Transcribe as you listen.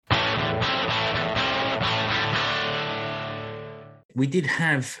we did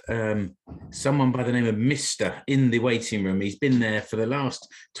have someone by the name of Mister in the waiting room. He's been there for the last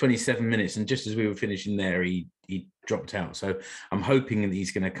 27 minutes, and just as we were finishing there, he dropped out. So I'm hoping that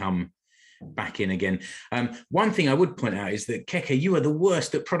he's going to come back in again. One thing I would point out is that, Keke, you are the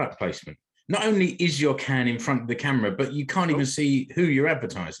worst at product placement. Not only is your can in front of the camera, but you can't even see who you're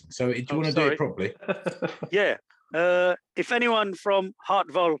advertising. So do you want to do it properly? Yeah. If anyone from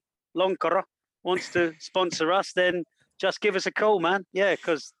Hartwell Lonkara wants to sponsor us, then just give us a call, man. Yeah,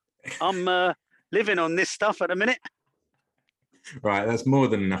 because I'm living on this stuff at the minute. Right, that's more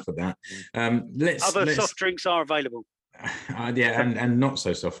than enough of that. Other soft drinks are available. Yeah, and not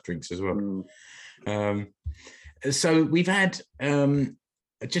so soft drinks as well. So we've had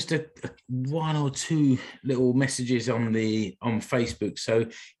just one or two little messages on Facebook. So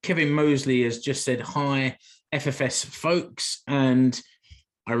Kevin Mosley has just said, "Hi, FFS folks," and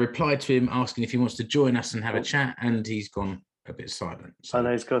I replied to him asking if he wants to join us and have a chat, and he's gone a bit silent. So. I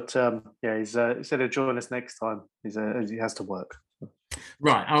know he's got he said he'll join us next time. He has to work.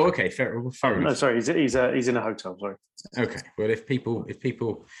 Right. Oh, okay. Fair enough. No, sorry. He's in a hotel. Sorry. Okay. Well, if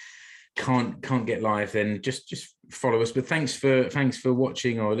people can't get live, then just follow us. But thanks for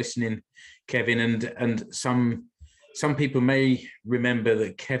watching or listening, Kevin. And some people may remember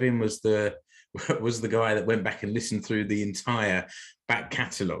that Kevin was the guy that went back and listened through the entire back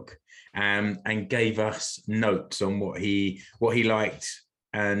catalogue and gave us notes on what he liked,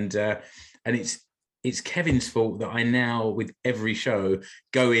 and it's Kevin's fault that I now, with every show,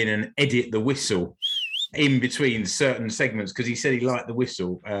 go in and edit the whistle in between certain segments because he said he liked the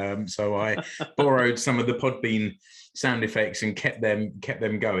whistle. So I borrowed some of the Podbean sound effects and kept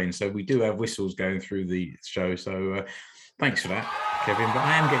them going. So we do have whistles going through the show. So thanks for that, Kevin. But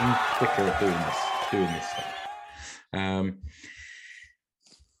I am getting quicker at doing this stuff.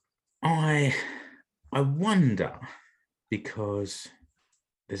 I wonder, because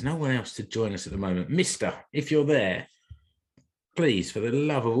there's no one else to join us at the moment. Mister, if you're there, please, for the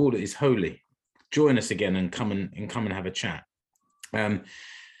love of all that is holy, join us again and come and have a chat.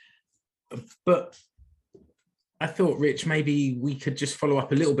 But I thought, Rich, maybe we could just follow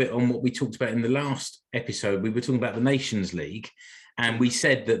up a little bit on what we talked about in the last episode. We were talking about the Nations League, and we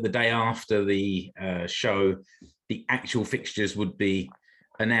said that the day after the show, the actual fixtures would be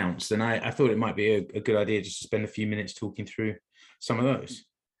announced. And I thought it might be a good idea just to spend a few minutes talking through some of those.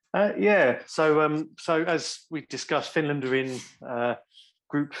 So as we discussed, Finland are in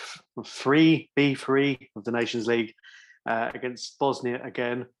Group 3, B3 of the Nations League against Bosnia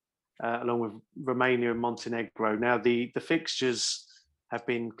again, along with Romania and Montenegro. Now, the fixtures have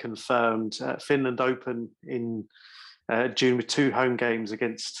been confirmed. Finland open in June with 2 home games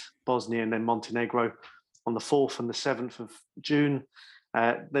against Bosnia and then Montenegro on the 4th and the 7th of June,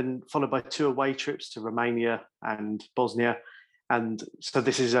 then followed by 2 away trips to Romania and Bosnia. And so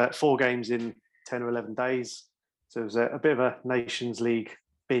this is 4 games in 10 or 11 days. So it was a bit of a Nations League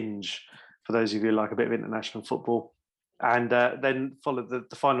binge for those of you who like a bit of international football. And then followed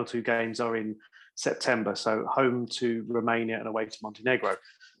the final 2 games are in September. So home to Romania and away to Montenegro.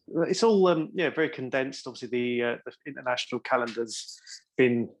 It's all very condensed. Obviously, the international calendar's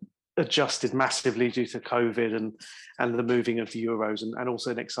been adjusted massively due to COVID and the moving of the Euros, and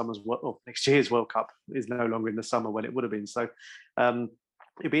also next next year's World Cup is no longer in the summer when it would have been. So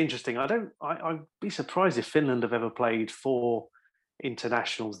it'd be interesting. I'd be surprised if Finland have ever played 4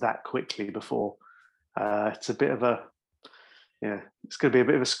 internationals that quickly before. It's a bit of it's going to be a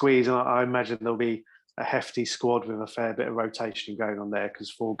bit of a squeeze, and I imagine there'll be a hefty squad with a fair bit of rotation going on there,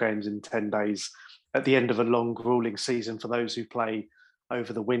 because 4 games in 10 days at the end of a long, grueling season for those who play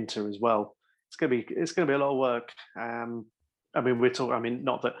over the winter as well. It's going to be a lot of work. Not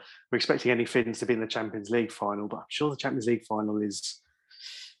that we're expecting any Finns to be in the Champions League final, but I'm sure the Champions League final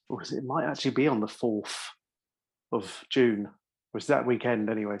it might actually be on the 4th of June, or is that weekend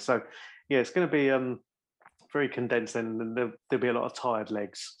anyway. So yeah, it's going to be very condensed, and there'll be a lot of tired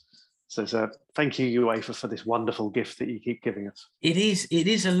legs. So thank you, UEFA, for this wonderful gift that you keep giving us. It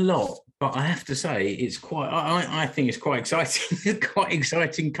is a lot, but I have to say it's quite. I think it's quite exciting. Quite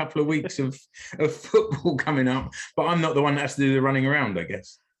exciting couple of weeks of football coming up. But I'm not the one that has to do the running around, I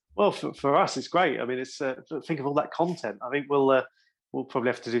guess. Well, for us, it's great. I mean, it's think of all that content. I think we'll probably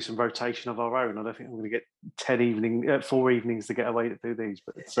have to do some rotation of our own. I don't think I'm going to get 4 evenings to get away to do these.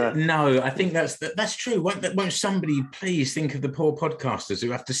 But it's, no, I think that's true. Won't somebody please think of the poor podcasters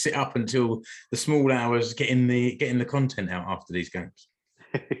who have to sit up until the small hours getting the content out after these games?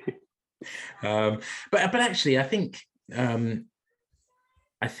 But actually, I think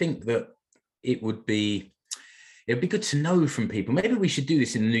that it would be it'd be good to know from people. Maybe we should do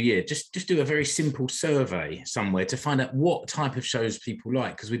this in the new year. Just do a very simple survey somewhere to find out what type of shows people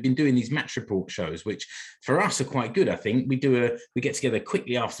like, because we've been doing these match report shows, which for us are quite good. I think we get together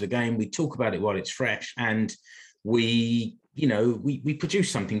quickly after the game, we talk about it while it's fresh, and we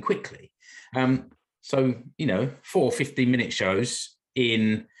produce something quickly. So 4 15-minute shows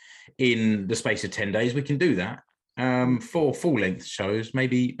in the space of 10 days, we can do that. 4 full-length shows,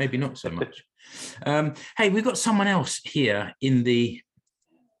 maybe not so much. Hey, we've got someone else here in the.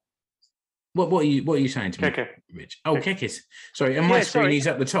 What are you saying to me, Rich? Oh, Kekis. Sorry, and my screen is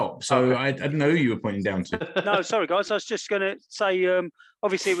at the top, so I didn't know who you were pointing down to. No, sorry guys. I was just going to say,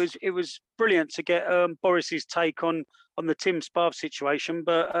 obviously it was brilliant to get Boris's take on the Tim Sparv situation,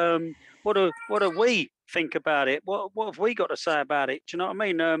 but what do we think about it? What have we got to say about it? Do you know what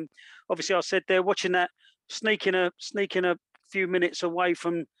I mean? Obviously, I said they're watching that, sneaking a few minutes away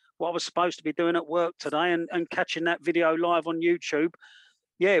from what I was supposed to be doing at work today, and catching that video live on YouTube.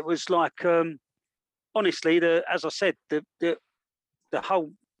 Yeah, it was like, honestly, as I said, the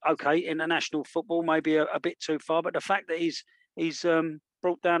whole, international football may be a bit too far, but the fact that he's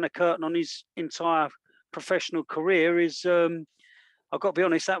brought down the curtain on his entire professional career is, I've got to be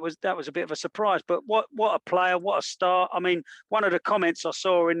honest, that was a bit of a surprise. But what a player, what a start! I mean, one of the comments I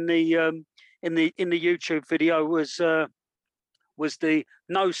saw in the YouTube video was the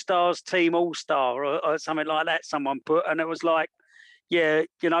no stars team all star or something like that. Someone put, and it was like, yeah,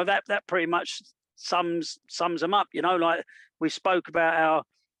 that pretty much sums them up. Like we spoke about how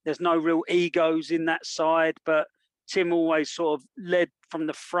there's no real egos in that side, but Tim always sort of led from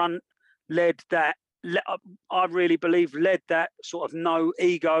the front, I really believe led that sort of no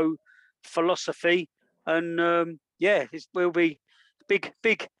ego philosophy, and it will be big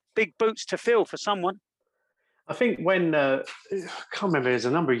boots to fill for someone. I think when I can't remember, it was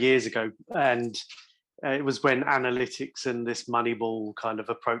a number of years ago, and it was when analytics and this Moneyball kind of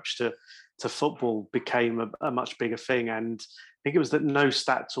approach to football became a much bigger thing. And I think it was that no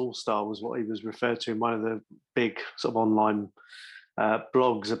stats all-star was what he was referred to in one of the big sort of online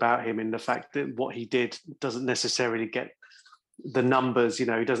blogs about him, in the fact that what he did doesn't necessarily get the numbers. He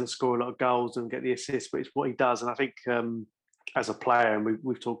doesn't score a lot of goals and get the assists, but it's what he does. And I think as a player, and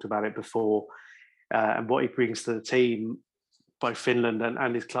we've talked about it before, and what he brings to the team, both Finland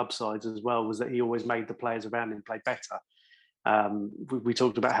and his club sides as well, was that he always made the players around him play better. We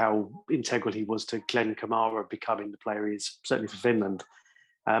talked about how integral he was to Glenn Kamara becoming the player he is, certainly for Finland.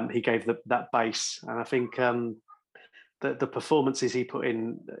 He gave that base, and I think the performances he put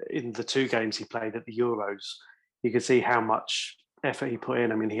in the 2 games he played at the Euros, you could see how much effort he put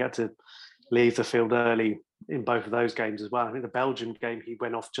in. I mean, he had to leave the field early in both of those games as well. I think the Belgium game, he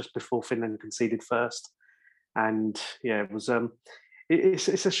went off just before Finland conceded first. And yeah, it was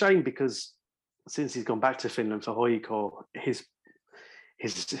it's a shame, because since he's gone back to Finland for Hoikko, his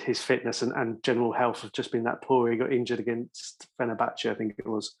fitness and general health have just been that poor. He got injured against Fenerbahce, I think it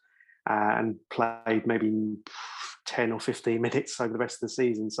was, and played maybe 10 or 15 minutes over the rest of the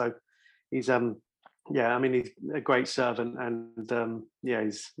season. So he's he's a great servant, and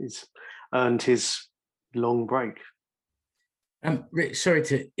he's earned his long break. Rich, sorry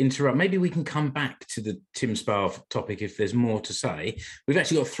to interrupt. Maybe we can come back to the Tim Sparv topic if there's more to say. We've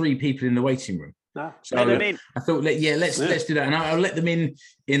actually got 3 people in the waiting room. So let them in. I thought, let's do that, and I'll let them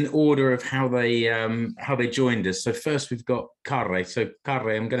in order of how they joined us. So first we've got Karre. So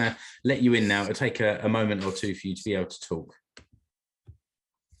Karre, I'm going to let you in now. It'll take a moment or 2 for you to be able to talk.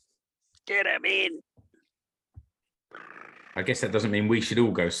 Get him in. I guess that doesn't mean we should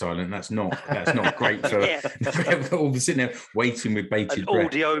all go silent. That's not great for all sitting there waiting with bated breath.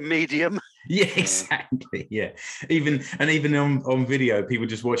 Audio medium. Yeah, exactly. Yeah, even on video, people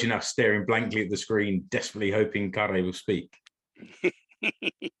just watching us staring blankly at the screen, desperately hoping Karre will speak.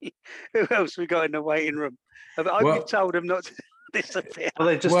 Who else we got in the waiting room? I hope you told them not to disappear. Well,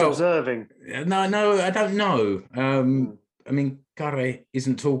 they're just observing. No, I don't know. I mean, Karre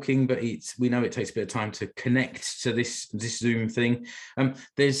isn't talking, but we know it takes a bit of time to connect to this Zoom thing.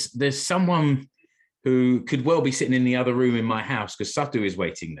 There's someone who could well be sitting in the other room in my house, because Satu is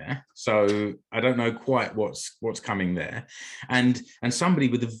waiting there. So I don't know quite what's coming there. And somebody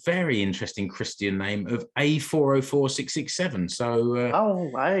with a very interesting Christian name of A404667. So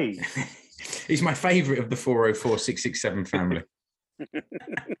he's my favourite of the 404667 family.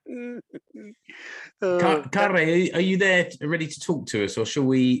 Karre, are you there ready to talk to us, or shall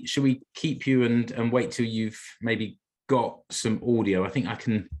we keep you and wait till you've maybe got some audio? I think I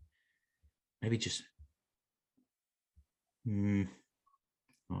can maybe just I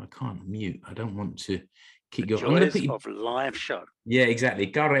can't mute. I don't want to keep going. I'm going to put you of live show. Yeah, exactly.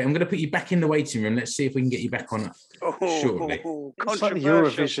 Gary, I'm going to put you back in the waiting room. Let's see if we can get you back on shortly. It's like the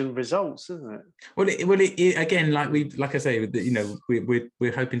Eurovision results, isn't it? Well, again, like I say, you know,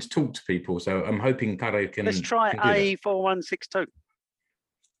 we're hoping to talk to people. So I'm hoping Gary can. Let's try A4162. Well,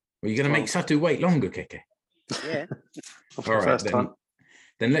 you're going to make Satu wait longer, Keke. Yeah. All right,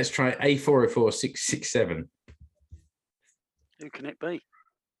 then let's try A404667. Who can it be?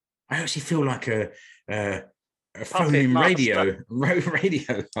 I actually feel like a phone-in radio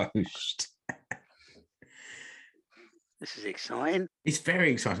host. This is exciting. It's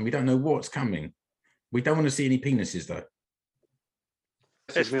very exciting. We don't know what's coming. We don't want to see any penises, though.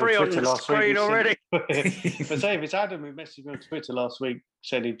 There's 3 on the screen already. But Dave, it's Adam who messaged me on Twitter last week,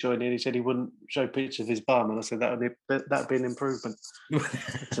 said he'd join in. He said he wouldn't show pictures of his bum, and I said that'd be an improvement.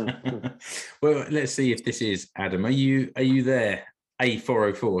 Well, let's see if this is Adam. Are you there?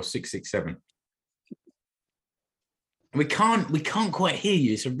 A404667. We can't quite hear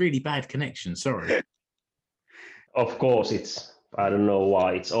you. It's a really bad connection. Sorry. Of course, I don't know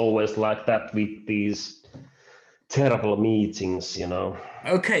why. It's always like that with these terrible meetings, you know.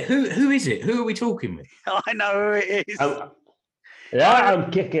 Okay, who is it? Who are we talking with? I know who it is. I'm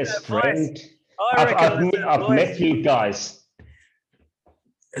Keke's friend. I've met you guys.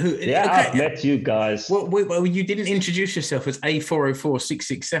 I've met you guys. Well, you didn't introduce yourself as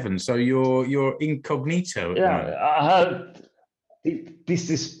A404667, so you're incognito. Yeah, this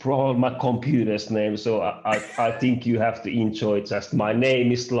is probably my computer's name, so I think you have to enjoy just my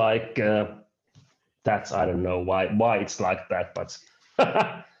name is like that's I don't know why it's like that, but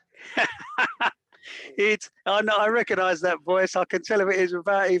I recognize that voice. I can tell who it is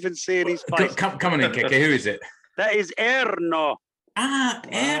without even seeing his face. Come on in, Keke. Who is it? That is Erno.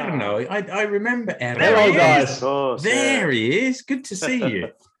 Erno. I remember Erno. Hello, guys. There he is. Good to see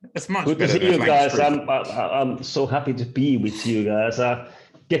you. That's much good better to see you guys. Spring. I'm so happy to be with you guys.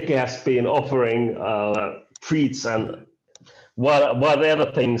 Keke has been offering treats and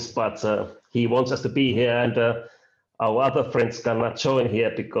whatever things, but he wants us to be here, and our other friends cannot join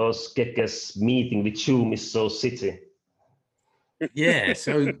here because Keke's meeting with Zoom is so city. Yeah,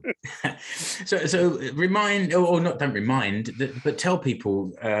 so remind, or not, don't remind, but tell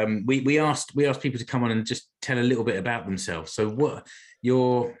people. We asked people to come on and just tell a little bit about themselves. So what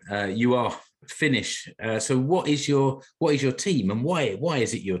you are Finnish. So what is your team, and why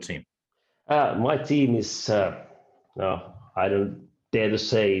is it your team? My team is no, I don't dare to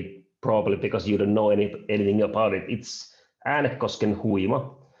say probably because you don't know anything about it. It's Äänekosken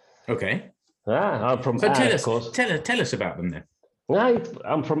Huima. Okay. I'm from Äänekoski. Tell us about them then.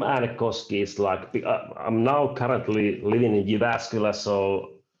 I'm from Äänekoski. It's like I'm now currently living in Jyväskylä,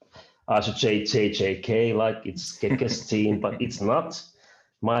 so I should say JJK, like it's Keke's team, but it's not.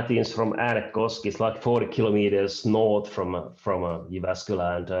 My team's from Äänekoski. It's like 40 kilometers north from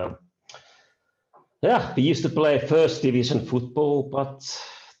Jyväskylä, and we used to play first division football, but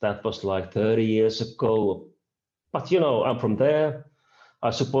that was like 30 years ago. But you know, I'm from there.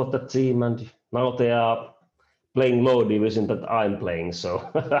 I support the team, and now they are playing low division that I'm playing. So,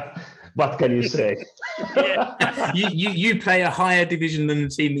 what can you say? you play a higher division than the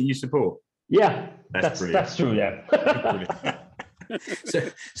team that you support. Yeah, that's true. Yeah.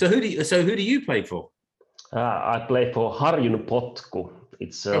 So who do you play for? I play for Harjun Potku.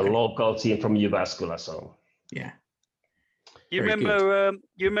 It's a local team from Jyväskylä. So yeah. You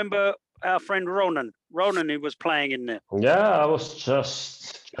remember our friend Ronan? Ronan, who was playing in there. Yeah, I was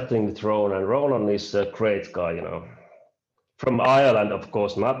just chatting with Ronan. Ronan is a great guy, you know. From Ireland, of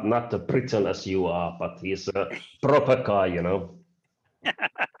course, not a Briton as you are, but he's a proper guy, you know.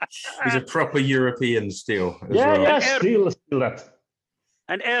 He's a proper European still. Still that.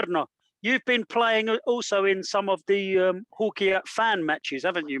 And Erno, you've been playing also in some of the Hockey fan matches,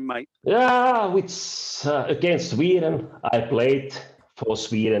 haven't you, mate? Yeah, against Sweden. I played for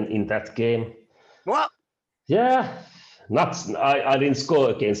Sweden in that game. What? Yeah, I didn't score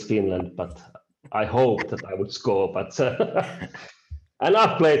against Finland, but I hoped that I would score. But and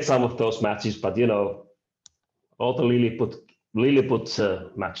I've played some of those matches, but you know, all the Lilliput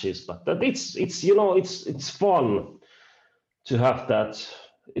matches. But it's fun to have that.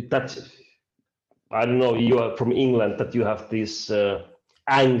 I don't know. You are from England, that you have these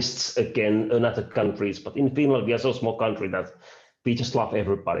angsts against other countries, but in Finland we are so small country that we just love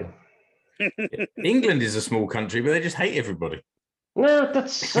everybody. England is a small country, but they just hate everybody. No,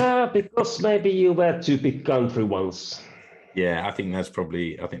 that's because maybe you were too big country once. Yeah, I think that's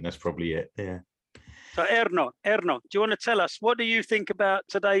probably it. Yeah. So Erno, do you want to tell us, what do you think about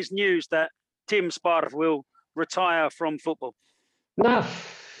today's news that Tim Sparv will retire from football? No,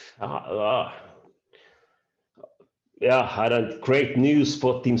 Yeah, I don't. Great news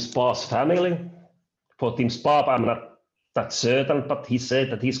for Tim Spar's family. For Tim Spar, I'm not that certain, but he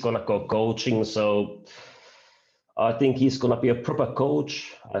said that he's gonna go coaching. So I think he's gonna be a proper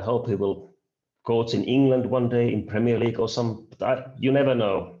coach. I hope he will coach in England one day in Premier League or some. But you never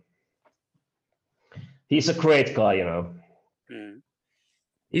know. He's a great guy, you know. Mm.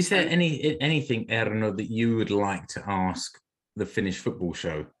 Is there anything, Erno, that you would like to ask the Finnish Football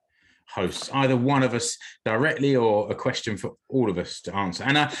Show hosts, either one of us directly or a question for all of us to answer?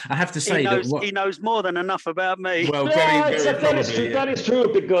 And I have to say he knows more than enough about me. Well, that is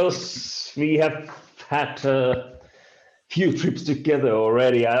true because we have had a few trips together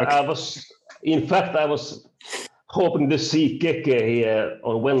already. I was hoping to see Keke here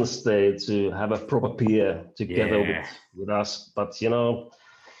on Wednesday to have a proper beer together with us, but you know.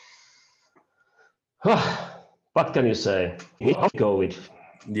 What can you say? Go with.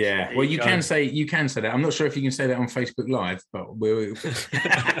 Yeah, well, you can say that. I'm not sure if you can say that on Facebook Live, but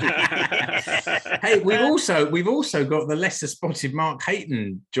hey, we've also got the lesser spotted Mark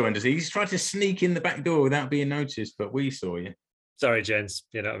Hayton joined us. He's tried to sneak in the back door without being noticed, but we saw you. Sorry, gents.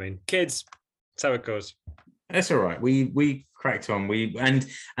 You know what I mean? Kids, that's how it goes. That's all right. We cracked on.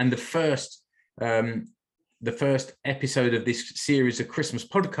 The first episode of this series of Christmas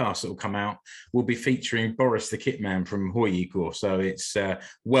podcasts that will come out will be featuring Boris the Kitman from Hoyikor. So it's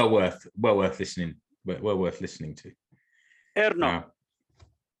well worth listening. Well worth listening to. Erno.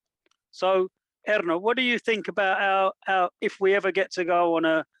 So Erno, what do you think about our if we ever get to go on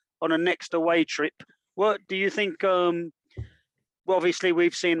a next away trip? What do you think? Well, obviously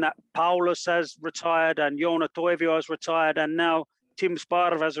we've seen that Paulus has retired and Joona Toivio has retired, and now Tim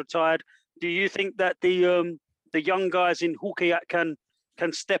Sparv has retired. Do you think that the young guys in Hukiat can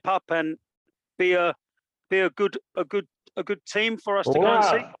step up and be a good team for us to go and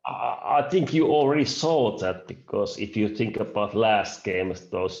see? I think you already saw that, because if you think about last game,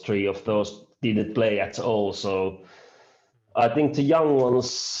 those three of those didn't play at all. So I think the young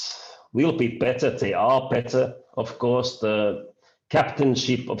ones will be better. They are better, of course. The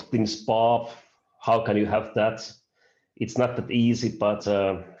captainship of Tim Sparv, how can you have that? It's not that easy, but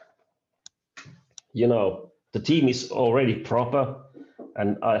you know, the team is already proper,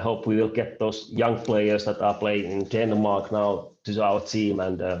 and I hope we will get those young players that are playing in Denmark now to our team,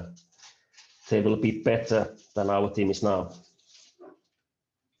 and they will be better than our team is now.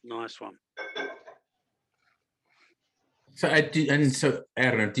 Nice one. So,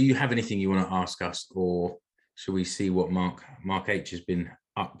 Erno, do you have anything you want to ask us, or should we see what Mark H has been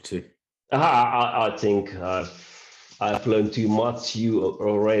up to? I think I've learned too much. You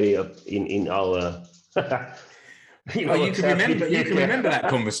already in our. You can remember that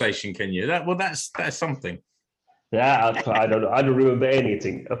conversation, can you? That's something. Yeah, I don't remember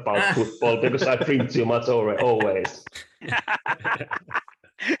anything about football because I drink too much always.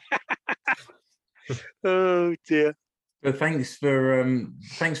 Oh dear. Well, thanks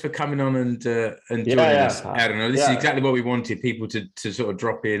for coming on and joining us. I don't know. This is exactly what we wanted, people to sort of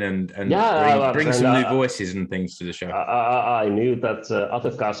drop in and bring some new voices and things to the show. I knew that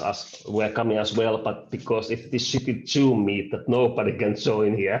other guys were coming as well, but because if this shitty Zoom meet that nobody can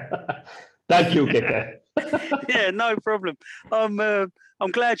join here. Thank you, Keke. Yeah, no problem.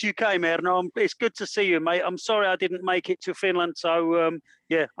 I'm glad you came, Erno. It's good to see you, mate. I'm sorry I didn't make it to Finland, so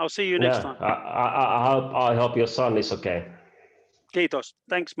yeah, I'll see you next time. I hope your son is okay. Kiitos.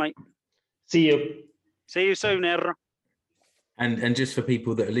 Thanks, mate. See you. See you soon, Erno. And just for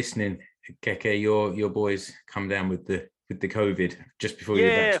people that are listening, Keke, your boys come down with the COVID just before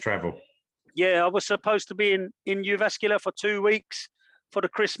you're about to travel. Yeah, I was supposed to be in Jyväskylä for 2 weeks for the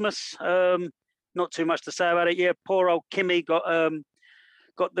Christmas. Not too much to say about it. Yeah, poor old Kimmy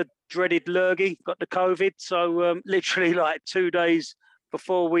got the dreaded lurgy, got the COVID. So literally like 2 days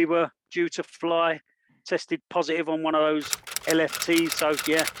before we were due to fly, tested positive on one of those LFTs. So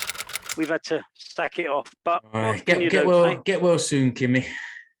yeah, we've had to sack it off. But get well soon, Kimmy,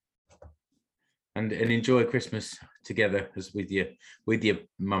 and enjoy Christmas together as with your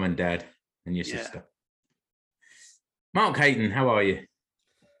mum and dad and your sister. Mark Hayton, how are you?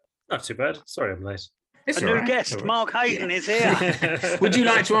 Not too bad. Sorry, I'm late. It's a new guest, Mark Hayton, is here. Would you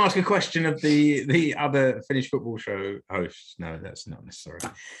like to ask a question of the other Finnish Football Show hosts? No, that's not necessary.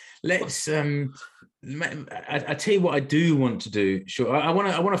 Let's. I tell you what, I do want to do. Sure, I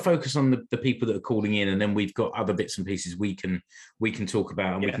want to focus on the people that are calling in, and then we've got other bits and pieces we can talk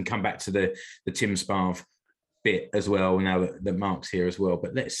about, and we can come back to the Tim Sparv bit as well now that Mark's here as well.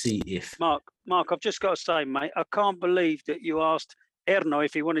 But let's see if Mark, I've just got to say, mate, I can't believe that you asked Erno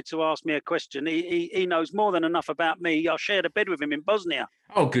if he wanted to ask me a question. He knows more than enough about me. I shared a bed with him in Bosnia.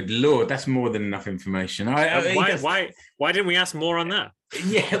 Oh, good Lord. That's more than enough information. Why didn't we ask more on that?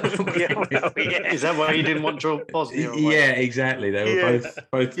 Yeah. Is that why you didn't want to draw Bosnia? Yeah, exactly. They were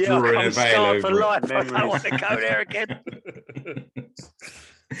both I drawing a can't veil start over for it. life. I don't want to go there again.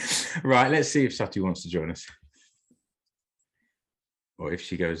 Right, let's see if Satu wants to join us. Or if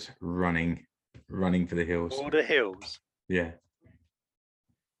she goes running for the hills. All the hills. Yeah.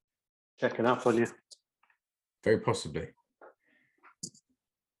 Checking up on you. Very possibly.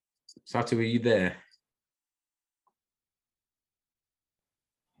 Satu, are you there?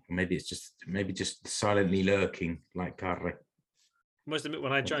 Maybe it's just silently lurking like Carre. Must admit,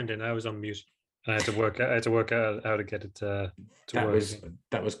 when I joined in, I was on mute. I had to work out how to get it to work.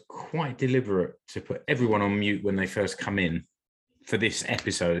 That was quite deliberate to put everyone on mute when they first come in for this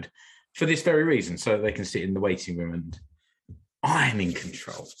episode, for this very reason, so that they can sit in the waiting room and I'm in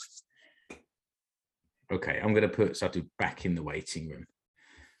control. Okay, I'm going to put Satu back in the waiting room.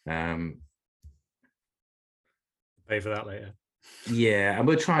 Pay for that later. Yeah, and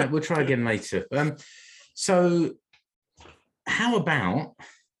we'll try again later. So how about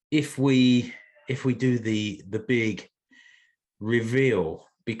if we do the big reveal,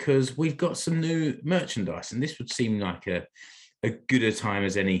 because we've got some new merchandise and this would seem like a good a time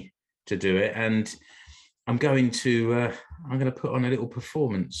as any to do it. And I'm going to put on a little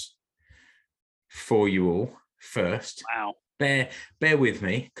performance for you all first. Wow. Bear with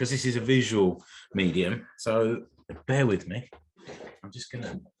me, because this is a visual medium, so bear with me. I'm just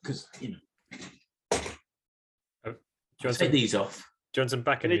gonna, because take these off. Do you want some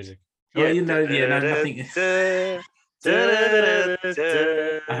backing music? Yeah, nothing.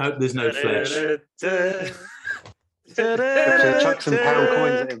 I hope there's no flash. Chuck some pound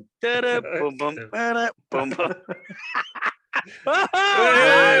coins at him.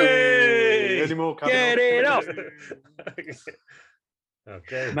 Any more coming Get it off.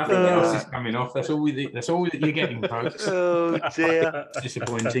 Okay. Nothing else is coming off. That's all that you're getting, folks. Oh dear.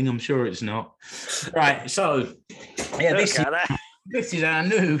 Disappointing. I'm sure it's not. Right. So, yeah, this is our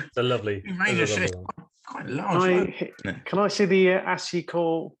new. It's a lovely. Quite large. Can I see the ASCII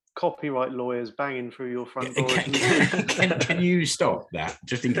copyright lawyers banging through your front door? Can you stop that,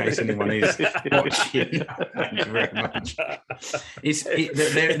 just in case anyone is watching? Thank you very much. This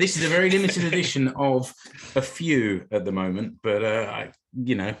is a very limited edition of a few at the moment, but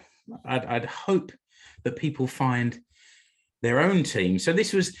I'd hope that people find their own team. So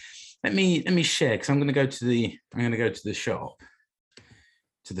this was. Let me share, because I'm going to go to the shop,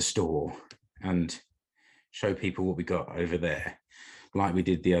 to the store, and show people what we got over there, like we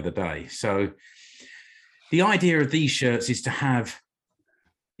did the other day. So the idea of these shirts is to have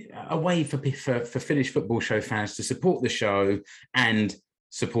a way for Finnish football show fans to support the show and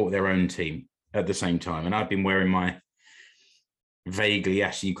support their own team at the same time. And I've been wearing my vaguely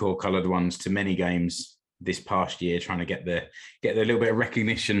ashy core coloured ones to many games this past year, trying to get the little bit of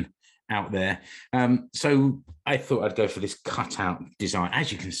recognition out there. So I thought I'd go for this cutout design.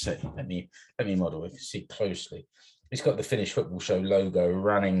 As you can see, let me model. If you see closely, it's got the Finnish football show logo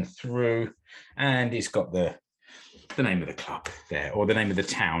running through, and it's got the name of the club there, or the name of the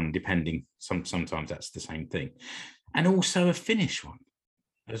town, depending. Sometimes that's the same thing, and also a Finnish one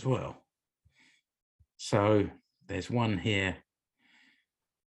as well. So there's one here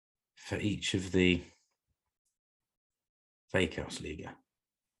for each of the Veikkausliiga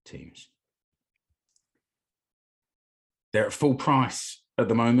teams. They're at full price at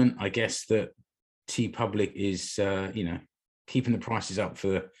the moment. I guess that TeePublic is, keeping the prices up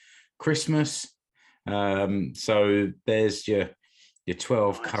for Christmas. So there's your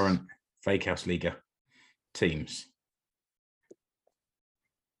 12 current Veikkausliiga teams.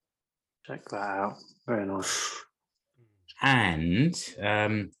 Check that out. Very nice. And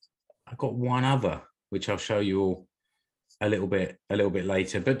I've got one other, which I'll show you all a little bit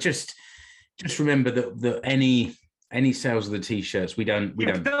later. But just remember that any sales of the t-shirts, we don't.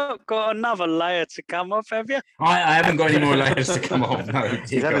 You've not got another layer to come off, have you? I haven't got any more layers to come off. No,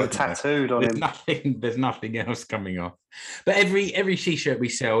 he's having tattooed on him. There's nothing else coming off. But every t-shirt we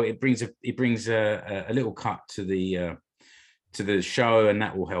sell, it brings a little cut to the show, and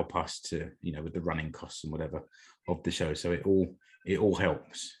that will help us to, with the running costs and whatever of the show. So it all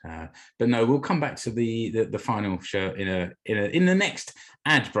helps. But no, we'll come back to the final shirt in the next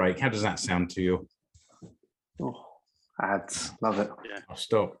ad break. How does that sound to you? Oh, ads, love it. Yeah.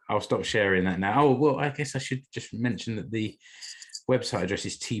 I'll stop sharing that now. Oh well, I guess I should just mention that the website address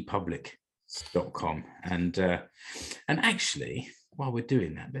is teepublic.com, and actually, while we're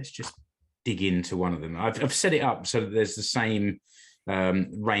doing that, let's just dig into one of them. I've set it up so that there's the same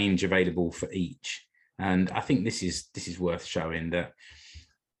range available for each. And I think this is worth showing, that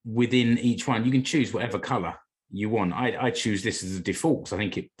within each one you can choose whatever color you want. I choose this as a default because I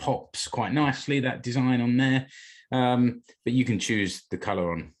think it pops quite nicely, that design on there. But you can choose the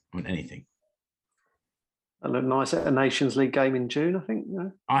color on anything. That look nice at a Nations League game in June, I think.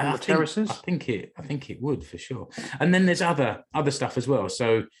 On the terraces. I think it would for sure. And then there's other stuff as well.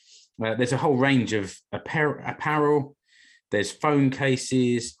 So there's a whole range of apparel. There's phone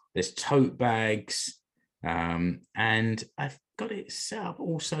cases. There's tote bags, and I've got it set up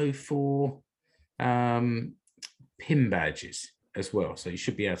also for pin badges as well. So you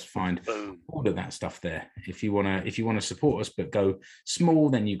should be able to find all of that stuff there. If you want to support us but go small,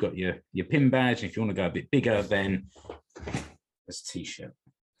 then you've got your pin badge. And if you want to go a bit bigger, then there's a t-shirt.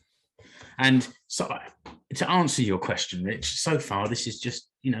 And so to answer your question, Rich, so far this is just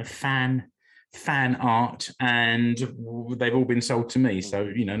fan art, and they've all been sold to me. So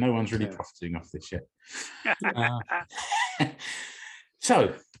no one's really profiting off this yet.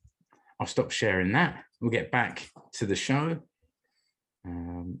 So I'll stop sharing that. We'll get back to the show.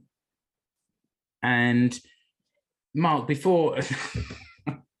 And Mark, before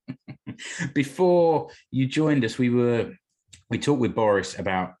you joined us, we talked with Boris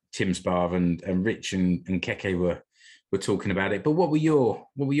about Tim Sparv, and Rich and Keke were talking about it. But what were your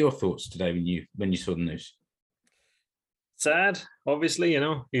thoughts today when you saw the news? Sad, obviously.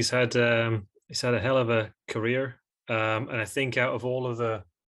 He's had a hell of a career, and I think out of all of the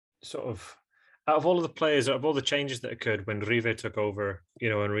players, out of all the changes that occurred when Rive took over,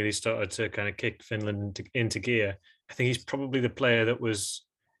 and really started to kind of kick Finland into gear, I think he's probably the player that was,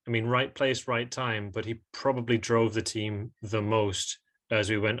 right place, right time, but he probably drove the team the most as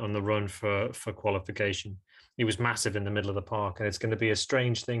we went on the run for qualification. He was massive in the middle of the park, and it's going to be a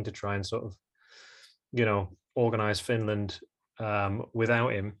strange thing to try and sort of, organize Finland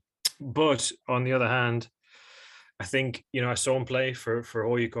without him. But on the other hand, I think, I saw him play for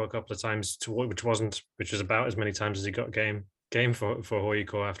Hoiko a couple of times, which was about as many times as he got game for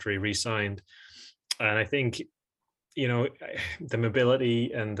Hoiko after he re-signed. And I think, the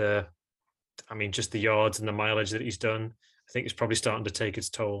mobility and just the yards and the mileage that he's done, I think it's probably starting to take its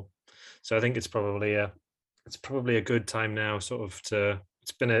toll. So I think it's probably a good time now, sort of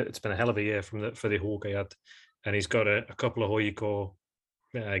it's been a hell of a year for the Hulkajat, and he's got a couple of Hoiko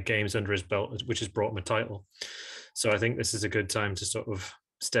games under his belt, which has brought him a title. So I think this is a good time to sort of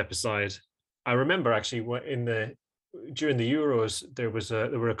step aside. I remember actually during the Euros, there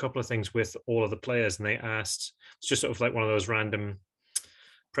were a couple of things with all of the players, and they asked, it's just sort of like one of those random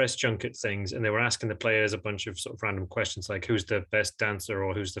press junket things, and they were asking the players a bunch of sort of random questions, like who's the best dancer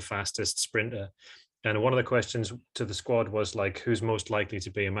or who's the fastest sprinter. And one of the questions to the squad was like, who's most likely to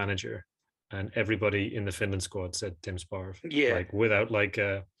be a manager? And everybody in the Finland squad said Tim Sparv. Yeah. Like without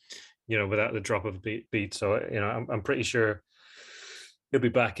without the drop of a beat. So I'm pretty sure he'll be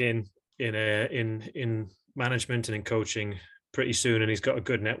back in management and in coaching pretty soon, and he's got a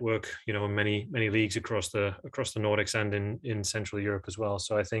good network, in many leagues across the Nordics and in Central Europe as well.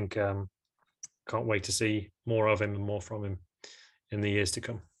 So I think can't wait to see more of him and more from him in the years to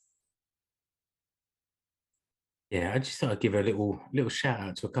come. Yeah, I just thought I'd give a little shout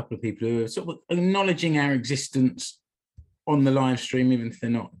out to a couple of people who are sort of acknowledging our existence on the live stream, even if they're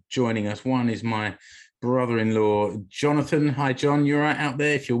not joining us. One is my brother-in-law, Jonathan. Hi, John. You're right out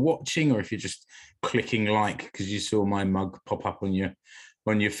there if you're watching, or if you're just clicking like because you saw my mug pop up on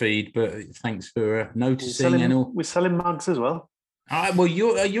your feed. But thanks for noticing. We're selling mugs as well. Well,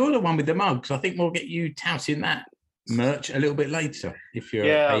 you're the one with the mugs. I think we'll get you touting that merch a little bit later if you're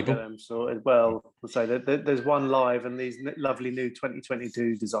able. I'll get them sorted. Well, we'll say that there's one live, and these lovely new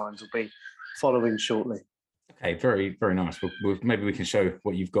 2022 designs will be following shortly. Okay, very, very nice. Maybe we can show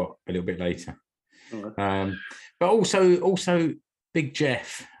what you've got a little bit later. Okay. But also Big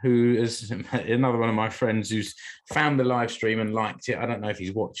Jeff, who is another one of my friends who's found the live stream and liked it. I don't know if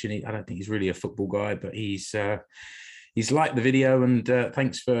he's watching it. I don't think he's really a football guy, but he's liked the video, and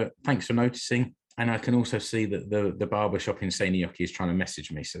thanks for noticing. And I can also see that the barber shop in Seinäjoki is trying to message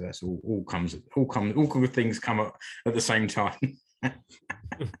me. So that's all good things come up at the same time.